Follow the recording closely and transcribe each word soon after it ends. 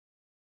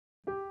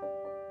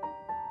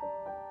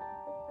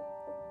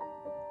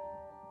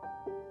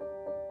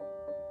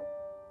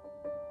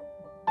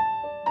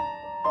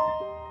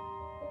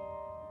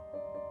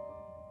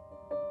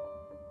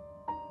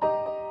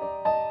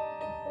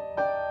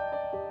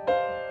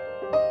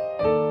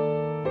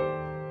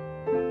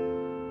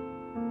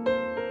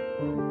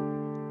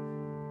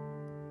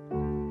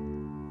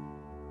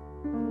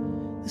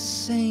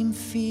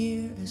same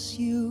fear as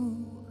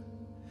you.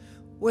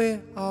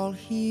 We're all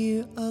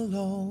here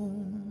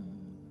alone.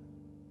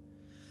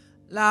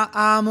 Now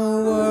I'm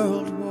a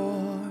world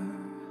war,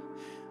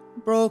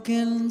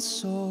 broken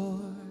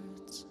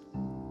swords.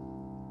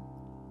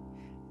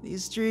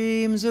 These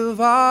dreams of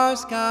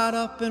ours got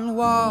up and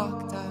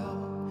walked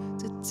out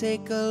to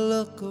take a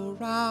look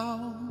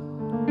around.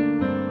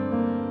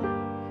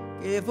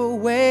 Gave a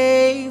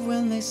wave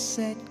when they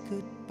said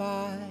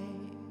goodbye.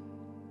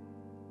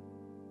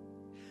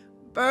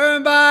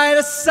 Burned by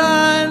the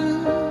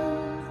sun,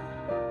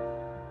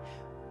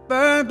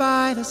 burned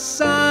by the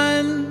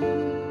sun,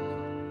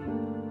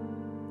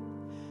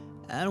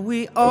 and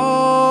we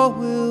all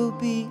will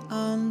be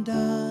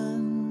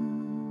undone.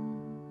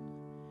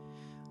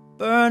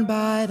 Burned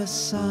by the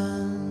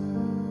sun.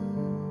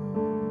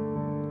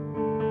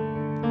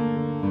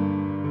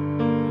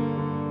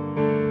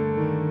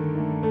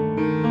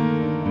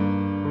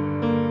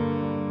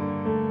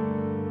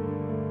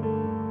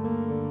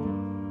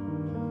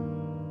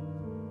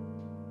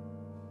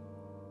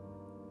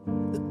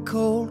 The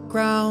cold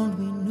ground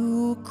we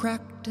knew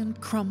cracked and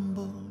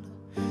crumbled.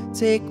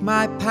 Take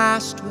my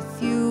past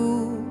with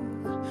you.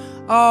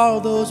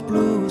 All those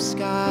blue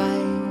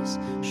skies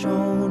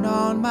shone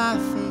on my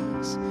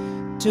face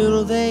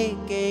till they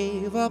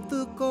gave up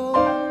the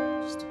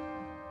ghost.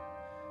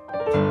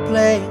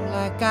 Playing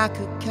like I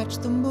could catch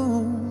the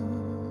moon.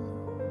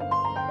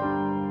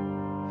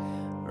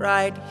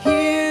 Right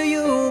here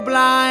you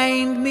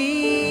blind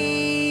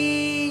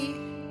me.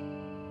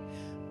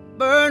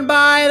 Burned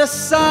by the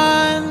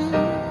sun,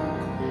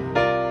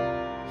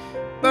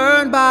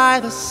 burned by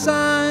the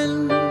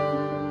sun,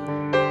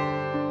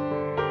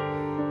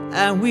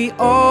 and we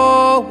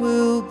all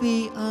will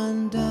be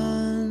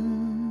undone.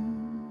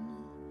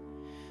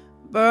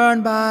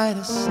 Burned by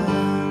the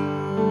sun.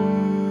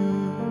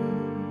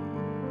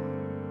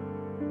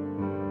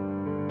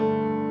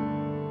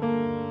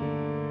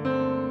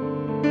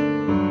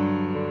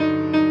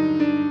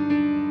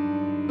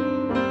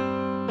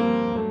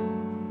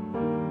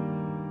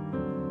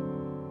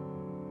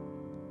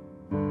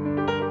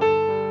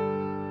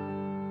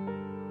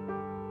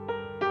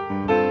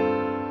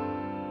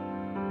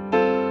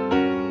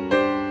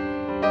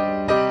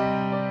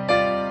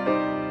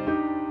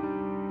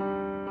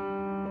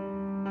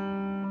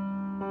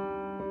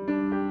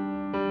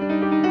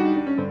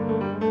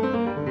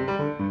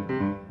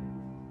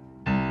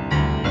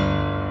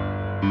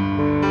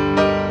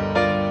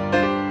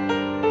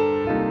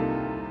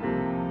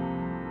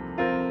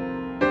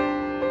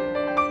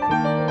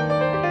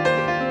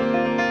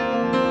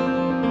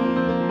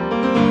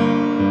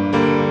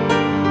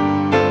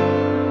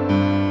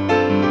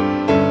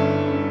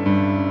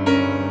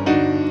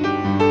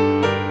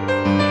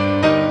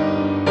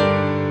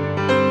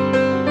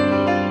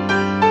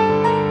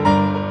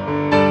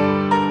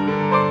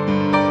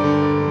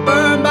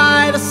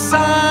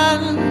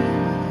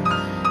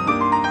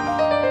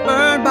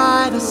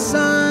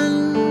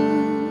 Sun,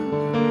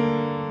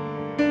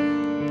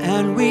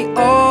 and we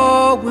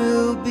all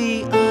will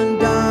be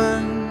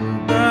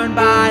undone. Burned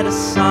by the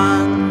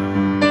sun,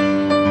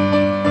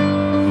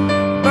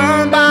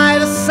 burned by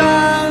the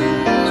sun,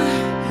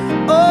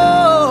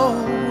 oh,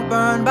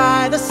 burned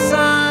by the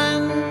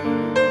sun,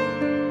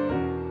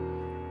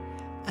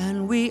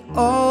 and we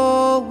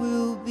all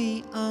will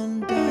be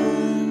undone.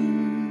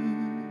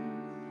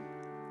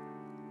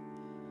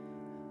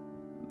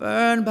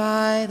 Burned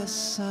by the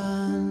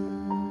sun.